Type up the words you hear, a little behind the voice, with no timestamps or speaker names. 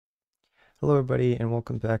Hello everybody and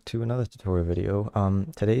welcome back to another tutorial video.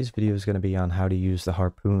 Today's video is going to be on how to use the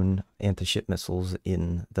Harpoon Anti-Ship Missiles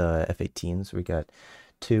in the F-18s. We got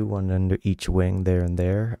two, one under each wing there and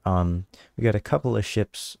there. We got a couple of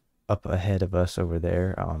ships up ahead of us over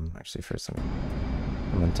there. Actually first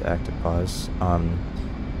I'm going to active pause.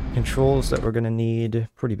 Controls that we're going to need,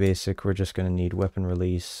 pretty basic. We're just going to need weapon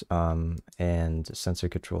release and sensor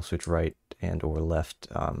control switch right and or left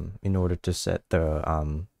in order to set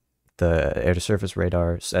the air-to-surface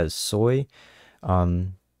radar as soy. I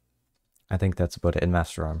think that's about it. And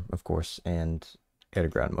master arm, of course, and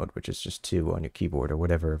air-to-ground mode, which is just 2 on your keyboard or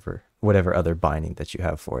whatever other binding that you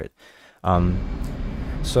have for it.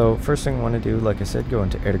 So first thing I want to do, like I said, go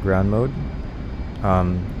into air-to-ground mode.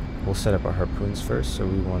 We'll set up our harpoons first, so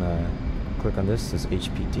we want to click on this as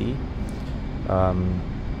HPD.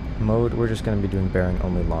 Mode, we're just going to be doing bearing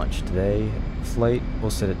only launch today. Flight,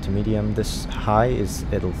 we'll set it to medium. This high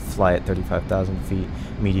it'll fly at 35,000 feet,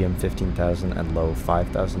 medium 15,000, and low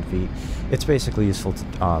 5,000 feet. It's basically useful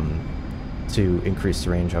to increase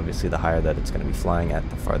the range. Obviously the higher that it's going to be flying at,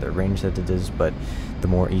 the farther range that it is, but the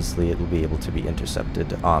more easily it will be able to be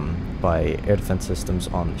intercepted by air defense systems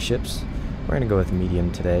on the ships. We're going to go with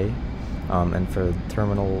medium today, and for the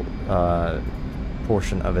terminal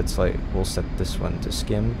portion of its flight, we'll set this one to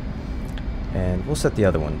skim, and we'll set the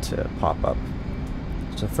other one to pop up.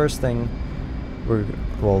 So next thing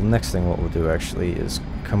what we'll do actually is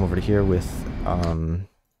come over to here with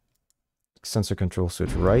sensor control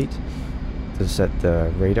switch right to set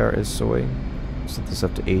the radar as soy. Set this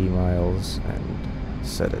up to 80 miles and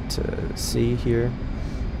set it to C here,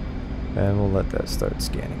 and we'll let that start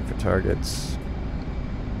scanning for targets.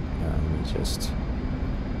 Just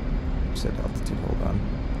set altitude, hold on.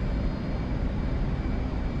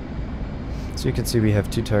 So you can see we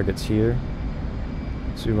have 2 targets here.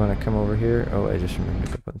 So we want to come over here. Oh, I just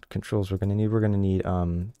remembered what controls we're going to need. We're going to need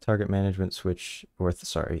target management switch, or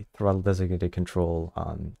throttle designated control,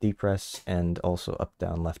 depress, and also up,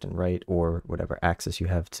 down, left, and right, or whatever axis you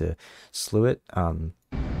have to slew it. And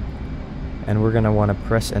we're going to want to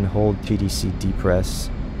press and hold PDC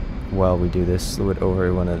depress while we do this. Slew it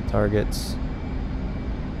over one of the targets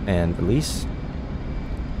and release,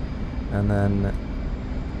 and then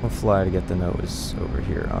we'll fly to get the nose over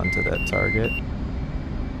here onto that target,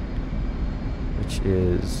 which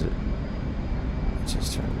is, let's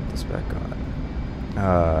just turn this back on,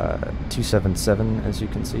 277 as you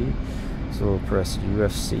can see. So we'll press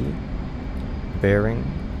UFC, bearing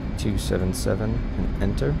 277, and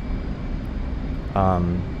enter.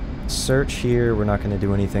 Search here, we're not going to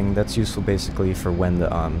do anything. That's useful basically for when the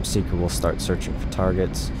seeker will start searching for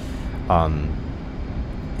targets.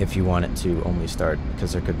 If you want it to only start,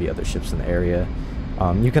 because there could be other ships in the area.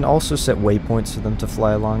 You can also set waypoints for them to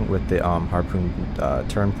fly along with the harpoon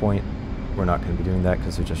turn point. We're not going to be doing that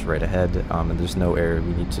because they're just right ahead, and there's no area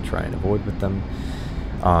we need to try and avoid with them.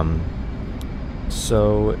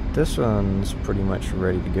 So this one's pretty much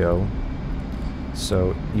ready to go.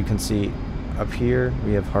 So you can see up here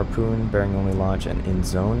we have harpoon, bearing only launch, and in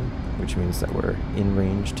zone, which means that we're in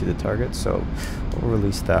range to the target. So we'll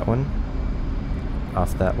release that one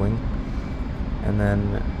off that wing, and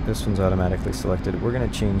then this one's automatically selected. We're going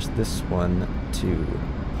to change this one to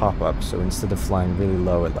pop up, so instead of flying really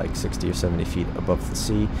low at like 60 or 70 feet above the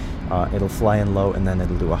sea, it'll fly in low and then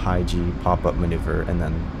it'll do a high G pop-up maneuver and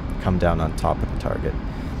then come down on top of the target.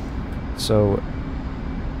 So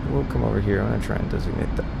we'll come over here. I'm going to try and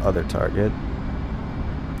designate the other target,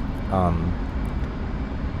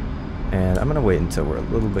 and I'm going to wait until we're a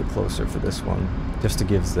little bit closer for this one, just to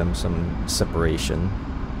give them some separation.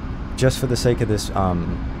 Just for the sake of this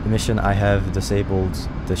mission, I have disabled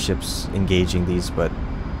the ships engaging these, but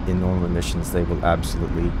in normal missions they will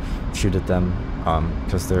absolutely shoot at them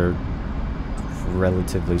because they're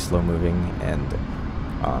relatively slow moving and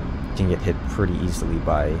can get hit pretty easily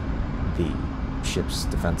by the ship's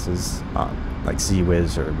defenses, like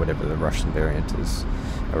Z-Wiz or whatever the Russian variant is,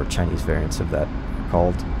 or Chinese variants of that are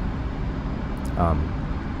called.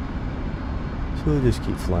 So we'll just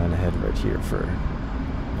keep flying ahead right here for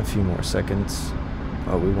a few more seconds.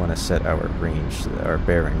 Oh, we want to set our range, our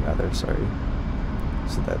bearing rather, sorry.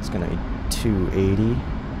 So that's going to be 280.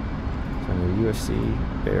 So under UFC,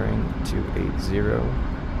 bearing 280.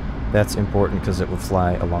 That's important because it will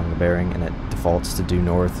fly along the bearing and it defaults to due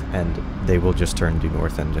north, and they will just turn due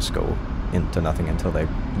north and just go into nothing until they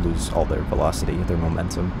lose all their velocity, their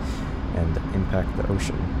momentum, and impact the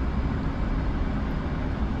ocean.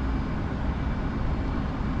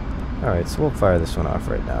 Alright, so we'll fire this one off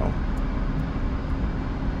right now.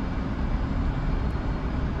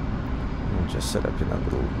 We'll just set up in a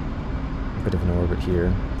little bit of an orbit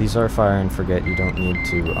here. These are fire and forget. You don't need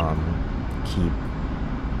to keep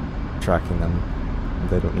tracking them.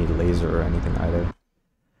 They don't need a laser or anything either. So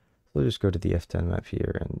we'll just go to the F10 map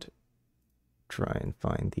here and try and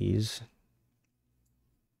find these.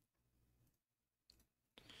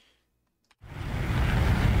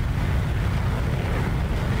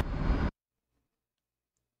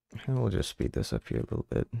 And we'll just speed this up here a little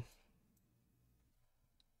bit.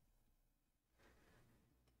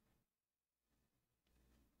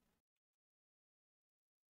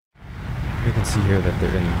 You can see here that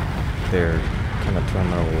they're in their kind of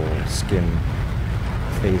terminal skim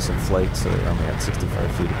phase of flight, so they're only at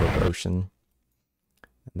 65 feet above the ocean.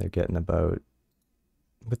 And they're getting about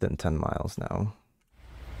within 10 miles now.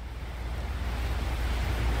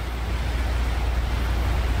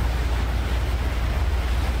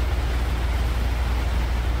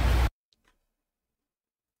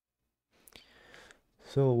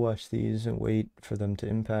 So we'll watch these and wait for them to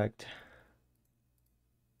impact.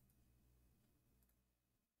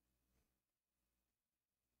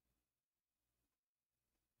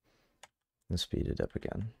 And speed it up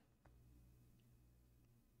again.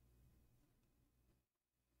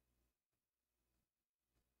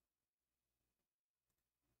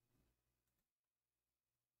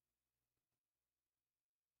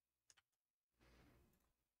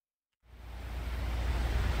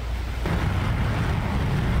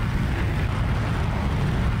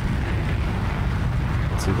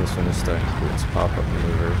 See, this one is starting to do its pop-up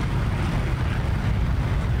maneuver.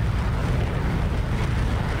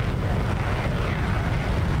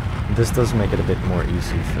 This does make it a bit more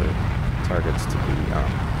easy for targets to be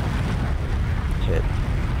hit,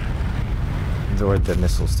 or the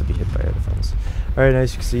missiles to be hit by air defense. Alright,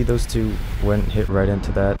 as you can see, those two hit right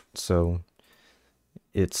into that, so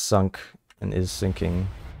it's sunk and is sinking.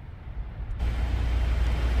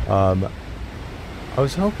 I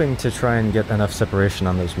was hoping to try and get enough separation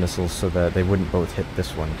on those missiles so that they wouldn't both hit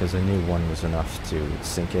this one, because I knew one was enough to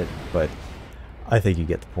sink it, but I think you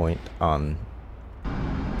get the point.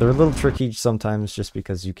 They're a little tricky sometimes just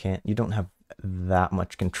because you don't have that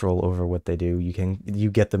much control over what they do. You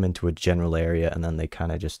get them into a general area and then they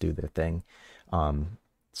kind of just do their thing.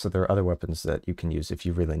 So there are other weapons that you can use if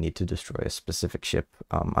you really need to destroy a specific ship.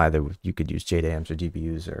 Either you could use JDAMs or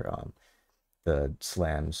DBUs or the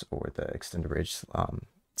slams or the extended range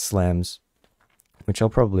slams, which I'll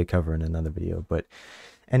probably cover in another video. But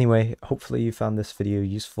anyway, hopefully you found this video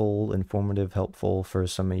useful, informative, helpful for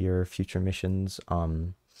some of your future missions.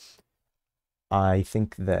 I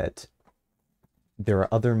think that there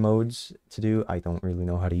are other modes to do. I don't really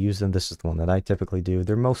know how to use them. This is the one that I typically do.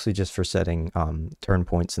 They're mostly just for setting turn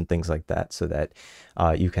points and things like that, so that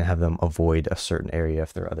you can have them avoid a certain area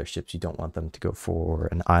if there are other ships you don't want them to go for, or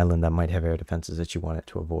an island that might have air defenses that you want it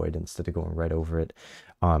to avoid instead of going right over it.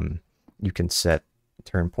 You can set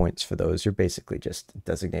turn points for those. You're basically just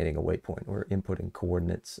designating a waypoint or inputting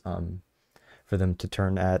coordinates for them to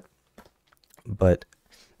turn at. But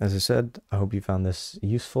as I said, I hope you found this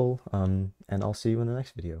useful, and I'll see you in the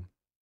next video.